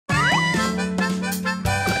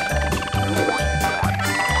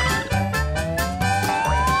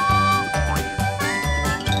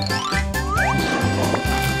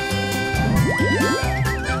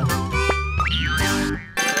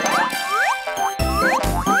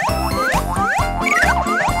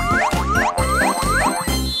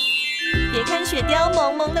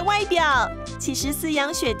其实饲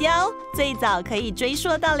养雪貂最早可以追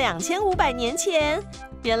溯到2500年前，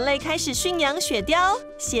人类开始驯养雪貂，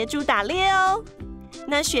协助打猎哦。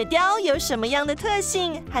那雪貂有什么样的特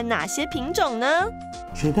性和哪些品种呢？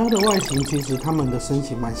雪貂的外形其实它们的身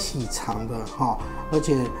形蛮细长的哈，而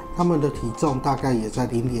且它们的体重大概也在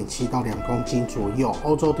0.7到2公斤左右。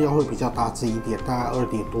欧洲貂会比较大只一点，大概2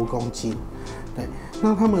点多公斤。对，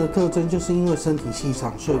那它们的特征就是因为身体细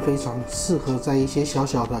长，所以非常适合在一些小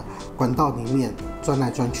小的管道里面钻来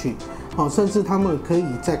钻去。甚至它们可以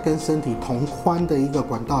在跟身体同宽的一个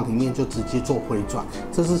管道里面就直接做回转，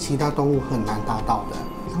这是其他动物很难达到的。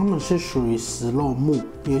它们是属于食肉目，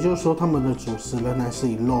也就是说它们的主食仍然是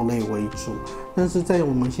以肉类为主。但是在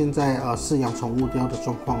我们现在饲养宠物貂的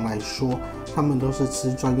状况来说，它们都是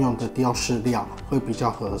吃专用的貂饲料，会比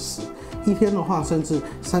较合适。一天的话，甚至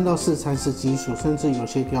3到4餐是基础，甚至有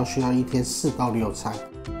些貂需要一天4到6餐。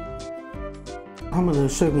它们的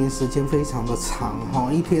睡眠时间非常的长，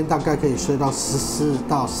一天大概可以睡到14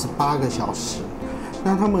到18个小时。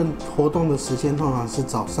那它们活动的时间通常是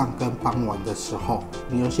早上跟傍晚的时候。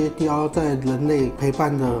有些貂在人类陪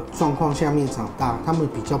伴的状况下面长大，它们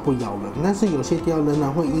比较不咬人，但是有些貂仍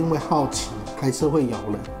然会因为好奇还是会咬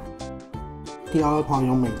人。貂的话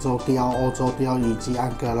有美洲貂、欧洲貂以及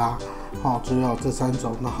安哥拉。主要有这3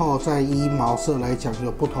种，然后在依毛色来讲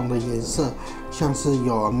有不同的颜色，像是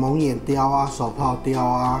有蒙眼貂啊、手炮貂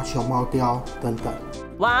啊、熊猫貂等等。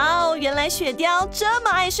哇哦，原来雪貂这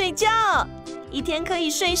么爱睡觉，一天可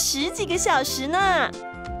以睡10几个小时呢。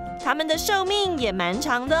它们的寿命也蛮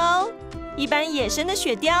长的哦。一般野生的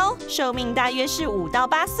雪貂寿命大约是5到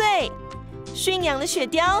8岁，驯养的雪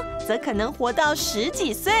貂则可能活到10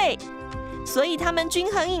几岁，所以它们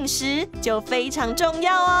均衡饮食就非常重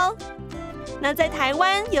要哦。那在台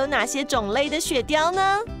湾有哪些种类的雪貂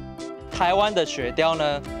呢？台湾的雪貂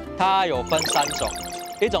呢，它有分3种，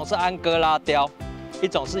一种是安哥拉貂，一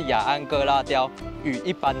种是亚安哥拉貂与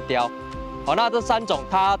一般貂。那这3种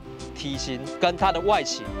它体型跟它的外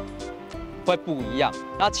形会不一样。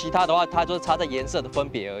那其他的话，它就是差在颜色的分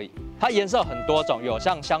别而已。它颜色很多种，有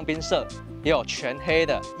像香槟色，也有全黑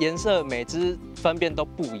的，颜色每只分辨都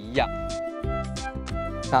不一样。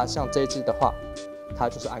那像这只的话，它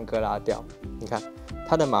就是安哥拉貂。你看，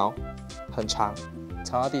它的毛很长，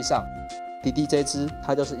长到地上。弟弟这只，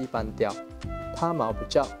它就是一般貂，它毛比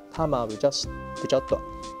较短。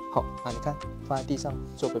好，那你看放在地上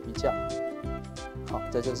做个比较。好，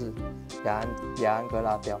这就是亚安哥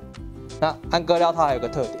拉貂。那安哥拉它还有个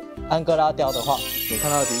特点，安哥拉貂的话，你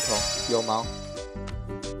看它的鼻头有毛。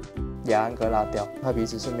亚安哥拉貂，它鼻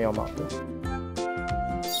子是没有毛的。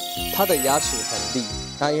它的牙齿很利。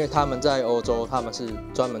那因为他们在欧洲，他们是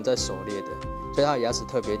专门在狩猎的，所以它的牙齿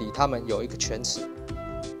特别利。他们有一个犬齿，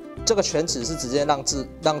这个犬齿是直接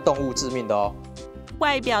让动物致命的哦。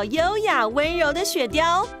外表优雅温柔的雪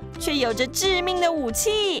貂，却有着致命的武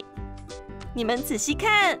器。你们仔细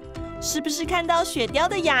看，是不是看到雪貂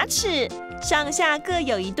的牙齿上下各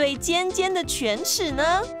有一对尖尖的犬齿呢？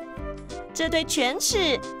这对犬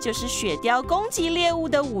齿就是雪貂攻击猎物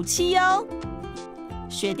的武器哦。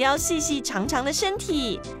雪貂细细长长的身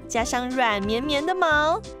体，加上软绵绵的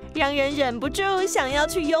毛，让人忍不住想要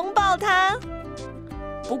去拥抱它。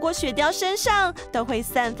不过雪貂身上都会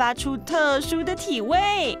散发出特殊的体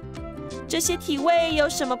味，这些体味有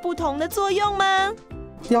什么不同的作用吗？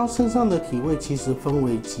貂身上的体味其实分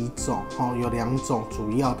为几种，有2种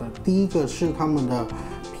主要的。第一个是它们的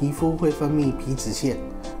皮肤会分泌皮脂腺，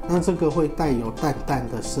那这个会带有淡淡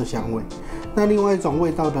的麝香味。那另外一种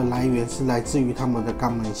味道的来源是来自于它们的肛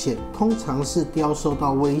门腺，通常是貂受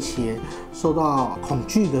到威胁、受到恐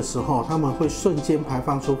惧的时候，它们会瞬间排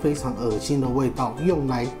放出非常恶心的味道，用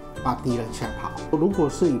来把敌人吓跑。如果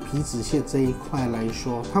是以皮脂腺这一块来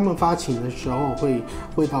说，它们发情的时候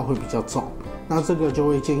味道会比较重。那这个就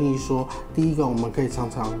会建议说，第一个我们可以常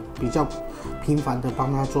常比较频繁的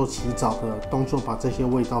帮它做洗澡的动作，把这些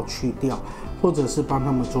味道去掉，或者是帮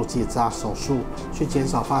他们做结扎手术，去减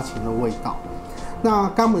少发情的味道。那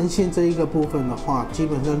肛门腺这一个部分的话，基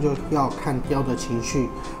本上就要看貂的情绪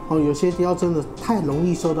有些貂真的太容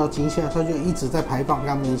易受到惊吓，它就一直在排放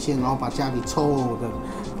肛门腺，然后把家里臭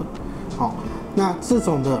的。那这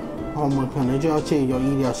种的我们可能就要借由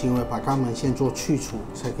医疗行为把肛门腺做去除，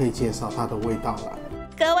才可以减少它的味道了。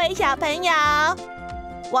各位小朋友，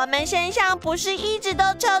我们身上不是一直都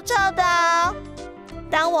臭臭的哦。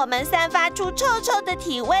当我们散发出臭臭的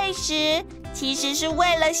体味时，其实是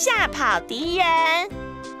为了吓跑敌人，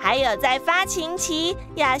还有在发情期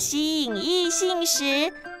要吸引异性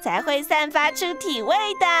时，才会散发出体味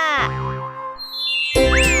的。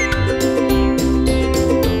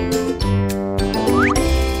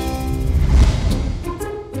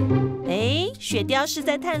雪貂是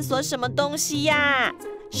在探索什么东西呀？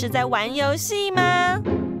是在玩游戏吗？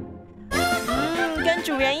跟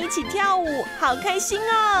主人一起跳舞，好开心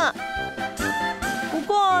哦！不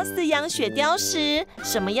过饲养雪貂时，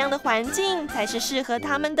什么样的环境才是适合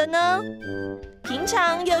它们的呢？平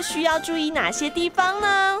常又需要注意哪些地方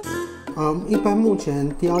呢？一般目前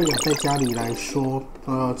貂养在家里来说，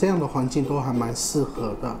这样的环境都还蛮适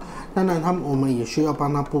合的。当然，我们也需要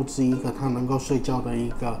帮它布置一个它能够睡觉的一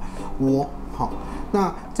个窝。好，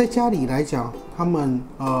那在家里来讲，他们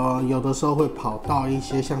有的时候会跑到一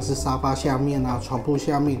些像是沙发下面啊、床铺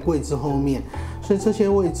下面、柜子后面，所以这些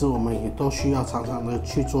位置我们也都需要常常的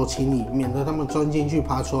去做清理，免得他们钻进去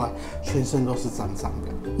爬出来，全身都是脏脏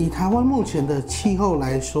的。以台湾目前的气候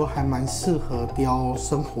来说，还蛮适合貂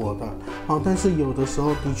生活的。但是有的时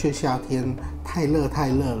候的确夏天太热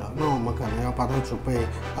了，那我们可能要帮它准备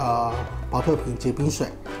保特瓶结冰水，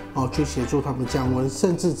去协助他们降温，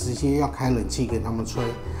甚至直接要开冷气给他们吹。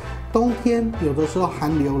冬天有的时候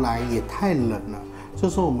寒流来也太冷了，这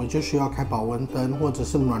时候我们就需要开保温灯或者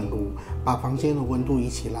是暖炉，把房间的温度一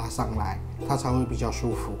起拉上来，它才会比较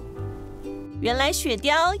舒服。原来雪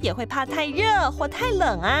貂也会怕太热或太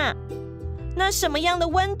冷啊！那什么样的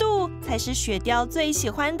温度才是雪貂最喜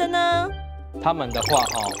欢的呢？它们的话，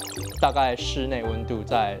大概室内温度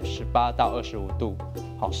在18到25度，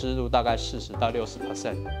湿度大概40到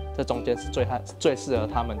60%，这中间是最适合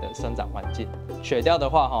它们的生长环境。雪貂的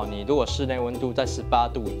话，你如果室内温度在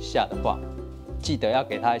18度以下的话，记得要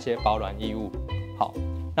给它一些保暖衣物。好，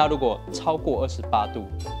那如果超过28度，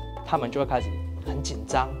它们就会开始很紧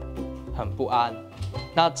张、很不安。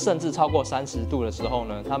那甚至超过30度的时候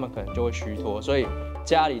呢，它们可能就会虚脱。所以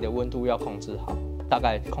家里的温度要控制好，大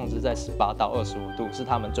概控制在18到25度是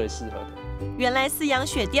它们最适合的。原来饲养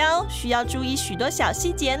雪貂需要注意许多小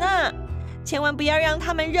细节呢，千万不要让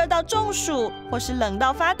它们热到中暑或是冷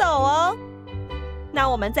到发抖哦。那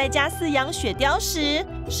我们在家饲养雪貂时，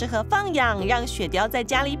适合放养让雪貂在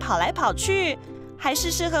家里跑来跑去，还是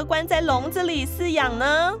适合关在笼子里饲养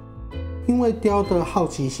呢？因为貂的好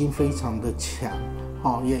奇心非常的强，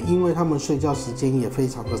也因为它们睡觉时间也非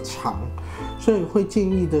常的长，所以会建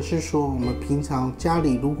议的是说，我们平常家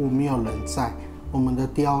里如果没有人在，我们的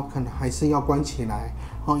貂可能还是要关起来，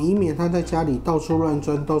以免它在家里到处乱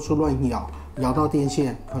钻、到处乱咬，咬到电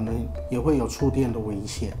线，可能也会有触电的危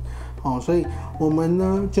险。所以我们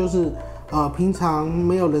呢，就是平常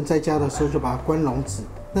没有人在家的时候就把它关笼子，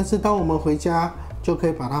但是当我们回家，就可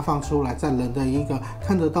以把它放出来，在人的一个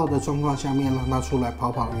看得到的状况下面，让它出来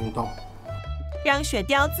跑跑运动。让雪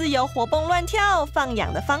貂自由活蹦乱跳放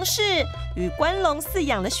养的方式，与关笼饲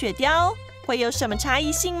养的雪貂会有什么差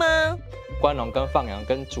异性吗？关笼跟放养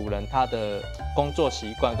跟主人他的工作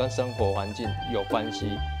习惯跟生活环境有关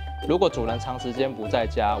系。如果主人长时间不在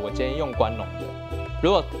家，我建议用关笼的；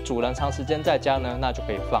如果主人长时间在家呢，那就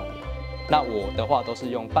可以放养。那我的话都是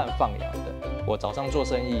用半放养的。我早上做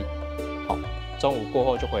生意，中午过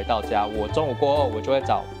后就回到家。我中午过后，我就会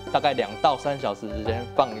找大概2到3小时之间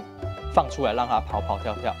放出来，让它跑跑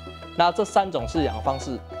跳跳。那这3种饲养方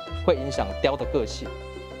式会影响貂的个性。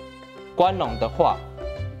关笼的话，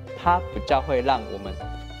它比较会让我们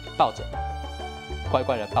抱着，乖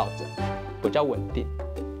乖的抱着，比较稳定。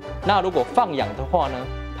那如果放养的话呢，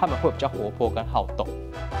它们会比较活泼跟好动。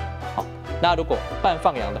好，那如果半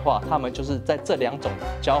放养的话，它们就是在这2种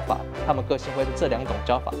教法，它们个性会在这2种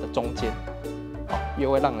教法的中间，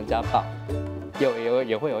又会让人家抱，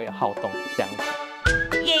也会有点好动这样子。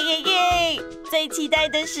耶耶耶！最期待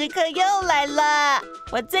的时刻又来了，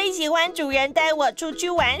我最喜欢主人带我出去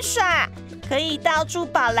玩耍，可以到处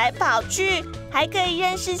跑来跑去，还可以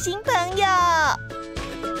认识新朋友。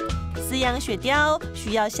饲养雪貂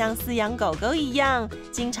需要像饲养狗狗一样，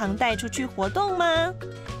经常带出去活动吗？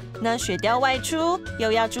那雪貂外出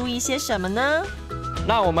又要注意些什么呢？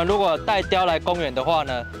那我们如果带貂来公园的话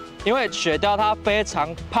呢，因为雪貂它非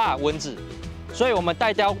常怕蚊子，所以我们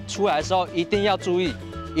带貂出来的时候一定要注意，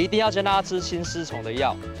一定要先让它吃心丝虫的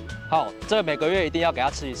药。好，这个每个月一定要给它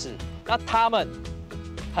吃1次。那它们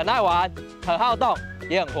很爱玩，很好动，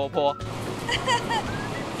也很活泼。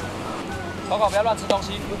狗狗不要乱吃东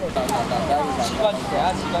西，习惯给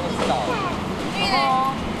它习惯就知道了。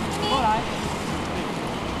过来，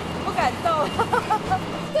不敢动。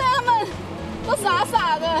对，他们都傻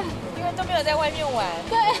傻的，因为都没有在外面玩。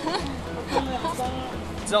对。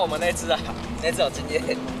只有我们那只啊，那只有经验。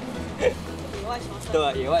野外求生。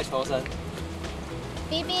对，野外求生。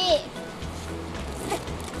BB。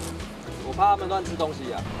我怕他们乱吃东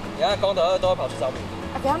西啊！你看公的都会跑去找母的。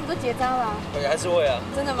啊，可他们都结扎了。对，还是会啊。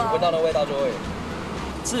真的吗？闻到的味道就会。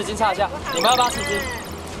湿纸巾擦一下，你们要不要湿纸巾？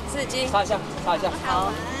湿巾。擦一下，擦一下。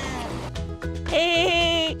好。嘿嘿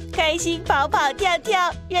嘿，开心跑跑跳跳，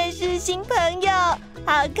认识新朋友，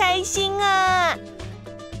好开心啊！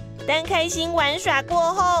但开心玩耍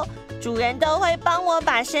过后，主人都会帮我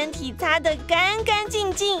把身体擦得干干净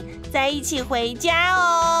净，再一起回家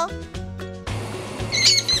哦。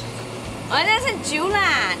哦，那是酒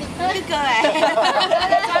啦，哥哥哎，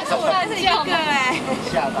那是哥哥哎，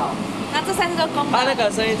吓到。那这3只都公的。他那个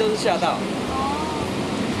声音都是吓到。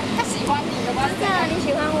他喜欢你的吗？真的，你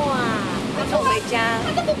喜欢我啊？他跟我回家。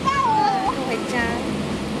他都不怕我。跟我回家。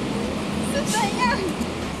是怎样？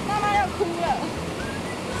妈妈要哭了。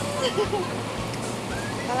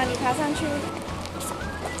好了，你爬上去。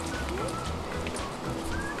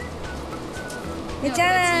回家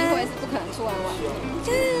啦！机会是不可能出来玩。回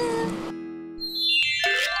家啦！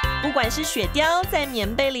不管是雪貂在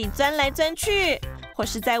棉被里钻来钻去，或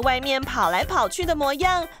是在外面跑来跑去的模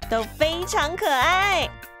样，都非常可爱。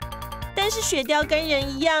但是雪貂跟人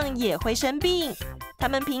一样也会生病，它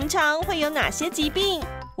们平常会有哪些疾病？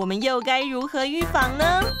我们又该如何预防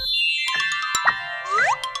呢？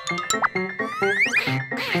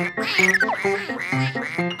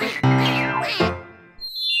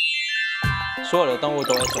所有的动物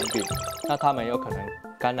都会生病，那它们有可能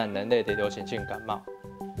感染人类的流行性感冒。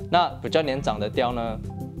那比较年长的貂呢，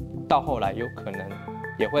到后来有可能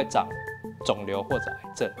也会长肿瘤或者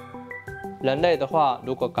癌症。人类的话，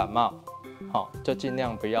如果感冒，就尽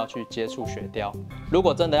量不要去接触雪貂。如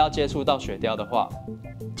果真的要接触到雪貂的话，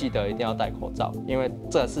记得一定要戴口罩，因为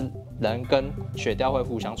这是人跟雪貂会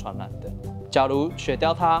互相传染的。假如雪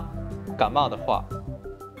貂它感冒的话，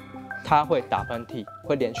它会打喷嚏，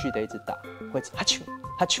会连续的一直打，会哈啾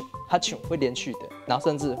哈啾哈啾，会连续的，然后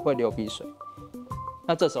甚至会流鼻水。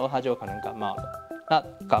那这时候它就可能感冒了。那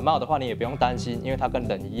感冒的话，你也不用担心，因为它跟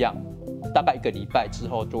人一样，大概1个礼拜之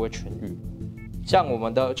后就会痊愈。像我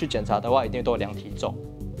们的去检查的话，一定都量体重，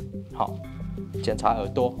好，检查耳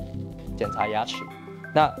朵，检查牙齿。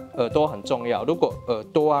那耳朵很重要，如果耳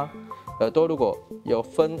朵如果有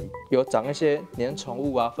长一些粘稠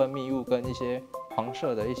物啊、分泌物跟一些黄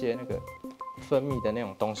色的一些那个分泌的那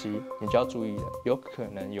种东西，你就要注意了，有可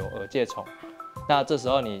能有耳疥虫。那这时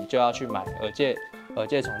候你就要去买耳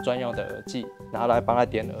疥虫专用的耳剂，然后来帮它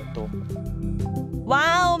点耳朵。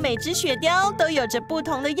哇哦，每只雪貂都有着不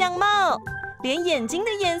同的样貌，连眼睛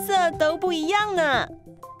的颜色都不一样呢。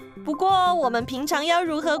不过，我们平常要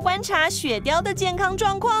如何观察雪貂的健康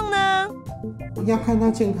状况呢？要看它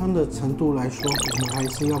健康的程度来说，我们还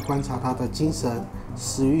是要观察它的精神、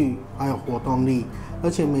食欲还有活动力，而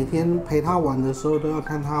且每天陪它玩的时候都要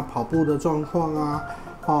看它跑步的状况啊，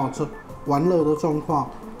这玩乐的状况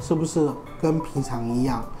是不是跟平常一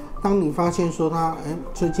样。当你发现说它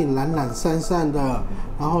最近懒懒散散的，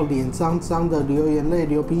然后脸脏脏的，流眼泪、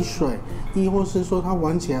流鼻水，亦或是说它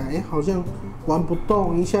玩起来好像玩不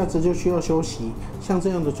动，一下子就需要休息，像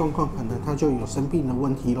这样的状况，可能它就有生病的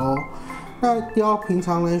问题咯。那貂平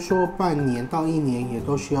常来说，半年到1年也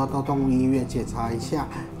都需要到动物医院检查一下，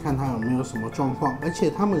看它有没有什么状况，而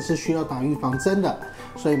且它们是需要打预防针的，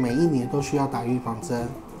所以每1年都需要打预防针。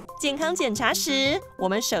健康检查时，我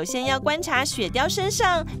们首先要观察雪貂身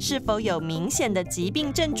上是否有明显的疾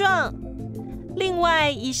病症状。另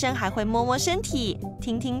外，医生还会摸摸身体，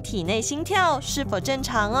听听体内心跳是否正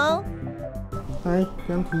常哦。来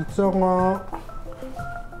量体重哦，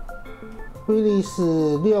威力是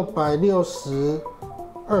662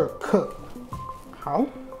克。好，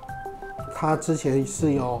他之前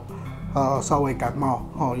是有稍微感冒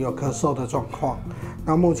有咳嗽的状况，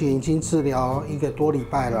那目前已经治疗1个多礼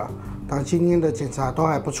拜了。那今天的检查都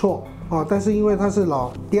还不错但是因为它是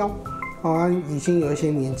老貂已经有一些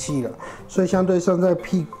年纪了，所以相对上在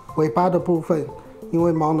尾巴的部分，因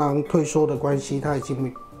为毛囊退缩的关系，它已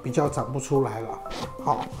经比较长不出来了。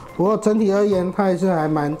好，不过整体而言，它还是还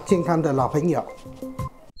蛮健康的老朋友。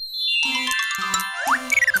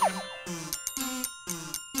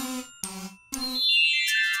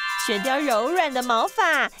雪貂柔软的毛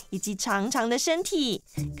发以及长长的身体，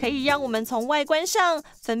可以让我们从外观上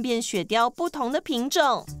分辨雪貂不同的品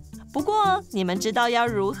种。不过，你们知道要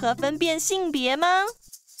如何分辨性别吗？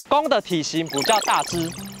公的体型比较大只，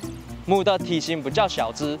母的体型比较小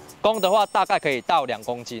只。公的话大概可以到2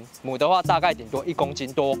公斤，母的话大概顶多1公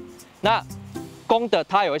斤多。那公的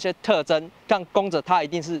它有一些特征，像公的它一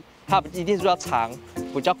定是比较长、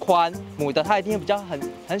比较宽；母的它一定比较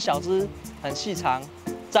很小只、很细长。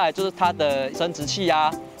再来就是它的生殖器也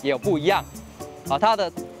有不一样，它的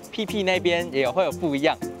屁屁那边也会有不一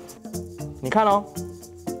样。你看哦，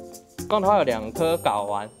公的话有2颗睾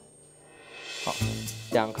丸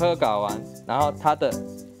，2颗睾丸，然后它的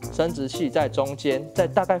生殖器在中间，在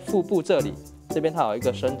大概腹部这边它有一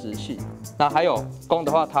个生殖器。那还有公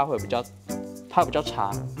的话，它会比较它比较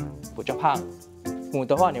长，比较胖。母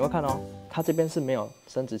的话，你会看哦，它这边是没有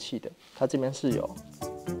生殖器的，它这边是有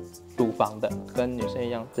乳房的，跟女生一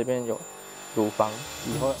样，这边有乳房，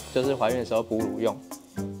以后就是怀孕的时候哺乳用。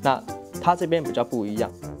那它这边比较不一样，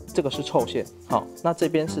这个是臭腺，好，那这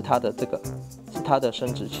边是它的这个是它的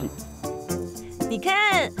生殖器。你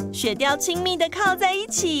看，雪貂亲密的靠在一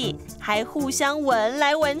起，还互相闻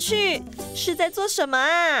来闻去，是在做什么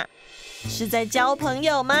啊？是在交朋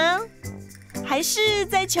友吗？还是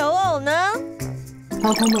在求偶呢？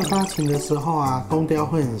当它们发情的时候啊，公貂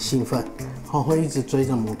会很兴奋，会一直追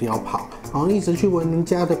着母貂跑，然后一直去闻人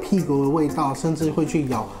家的屁股的味道，甚至会去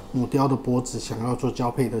咬母貂的脖子，想要做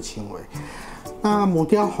交配的行为。那母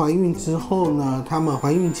貂怀孕之后呢，它们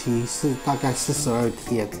怀孕期是大概42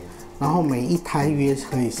天。然后每一胎约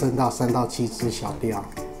可以生到3到7只小貂。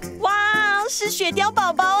哇，是雪貂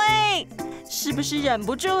宝宝哎，是不是忍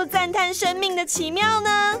不住赞叹生命的奇妙呢？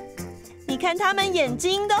你看它们眼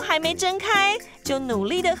睛都还没睁开，就努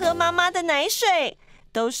力的喝妈妈的奶水，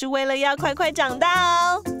都是为了要快快长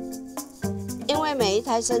大哦。因为每一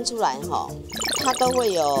胎生出来它都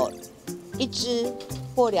会有1只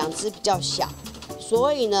或2只比较小，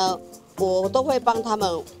所以呢，我都会帮他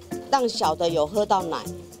们让小的有喝到奶。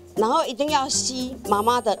然后一定要吸妈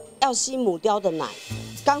妈的，要吸母貂的奶。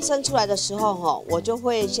刚生出来的时候我就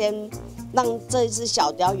会先让这一只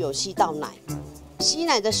小貂有吸到奶。吸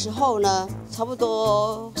奶的时候呢，差不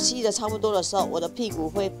多吸的差不多的时候，我的屁股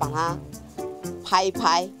会把它拍一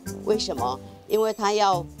拍。为什么？因为它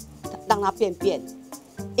要让它便便，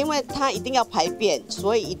因为它一定要排便，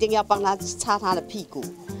所以一定要帮它擦它的屁股，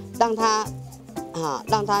让它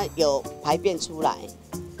有排便出来。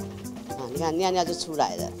你看尿尿就出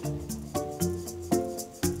来了。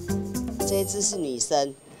这一只是女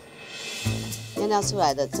生，尿尿出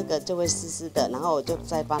来的这个就会湿湿的，然后我就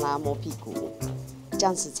再帮她摸屁股，这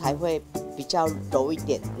样子才会比较柔一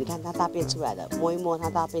点。你看她大便出来了，摸一摸她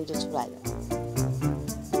大便就出来了。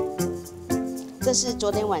这是昨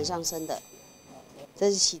天晚上生的，这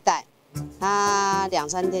是脐带，它2、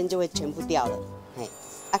3天就会全部掉了。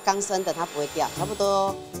刚生的它不会掉，差不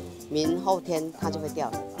多明后天它就会掉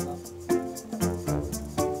了。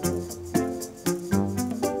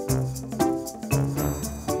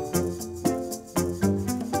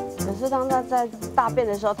可是当它在大便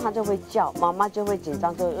的时候，它就会叫，妈妈就会紧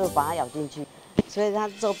张，就又把它咬进去，所以它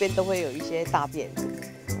周边都会有一些大便，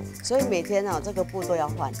所以每天这个布都要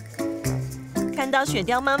换。看到雪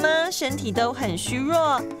貂妈妈身体都很虚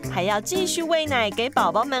弱，还要继续喂奶给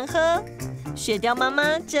宝宝们喝，雪貂妈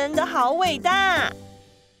妈真的好伟大。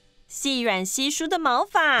细软稀疏的毛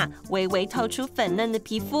发，微微透出粉嫩的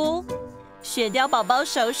皮肤，雪貂宝宝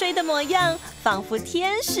熟睡的模样，仿佛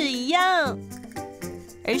天使一样。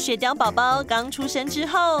而雪貂宝宝刚出生之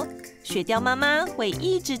后，雪貂妈妈会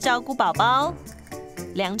一直照顾宝宝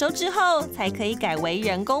，2周之后才可以改为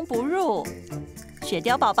人工哺乳。雪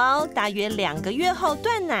貂宝宝大约2个月后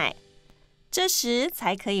断奶，这时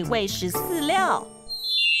才可以喂食饲料。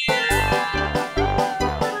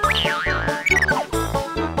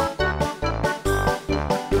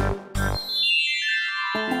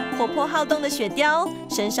活泼好动的雪貂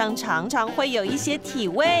身上常常会有一些体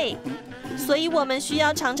味，所以我们需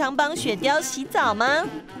要常常帮雪貂洗澡吗？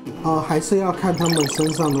还是要看它们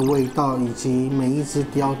身上的味道以及每一只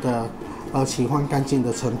貂的喜欢干净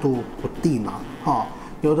的程度不定啊。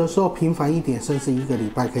有的时候频繁一点，甚至1个礼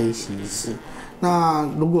拜可以洗1次。那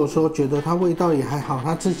如果说觉得它味道也还好，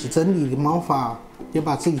它自己整理的毛发也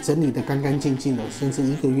把自己整理得干干净净的，甚至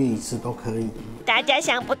1个月1次都可以。大家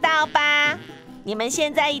想不到吧？你们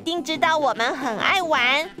现在一定知道我们很爱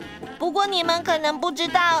玩，不过你们可能不知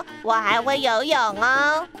道我还会游泳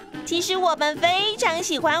哦。其实我们非常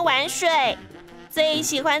喜欢玩水，最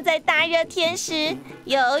喜欢在大热天时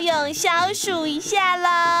游泳消暑一下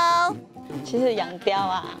喽。其实养貂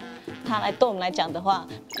啊，它对我们来讲的话，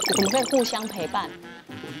我们可以互相陪伴。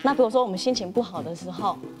那比如说我们心情不好的时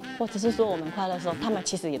候，或者是说我们快乐的时候，他们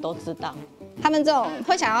其实也都知道。他们这种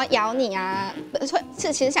会想要咬你啊，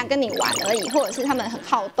是其实想跟你玩而已，或者是他们很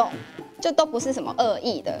好动，就都不是什么恶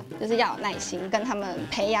意的，就是要有耐心跟他们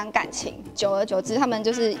培养感情。久而久之，他们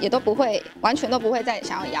就是也都不会，完全都不会再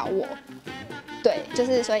想要咬我。对，就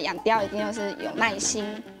是所以养貂一定要是有耐心。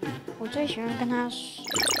我最喜欢跟他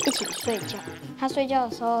一起睡觉，他睡觉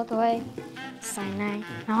的时候都会塞奶，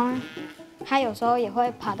然后他有时候也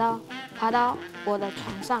会爬到我的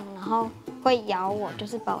床上，然后会咬我，就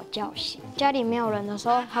是把我叫醒。家里没有人的时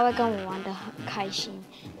候，他会跟我玩得很开心，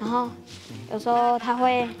然后有时候他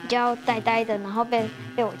会比较呆呆的，然后被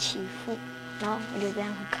我欺负，然后我觉得这样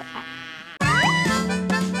很可爱。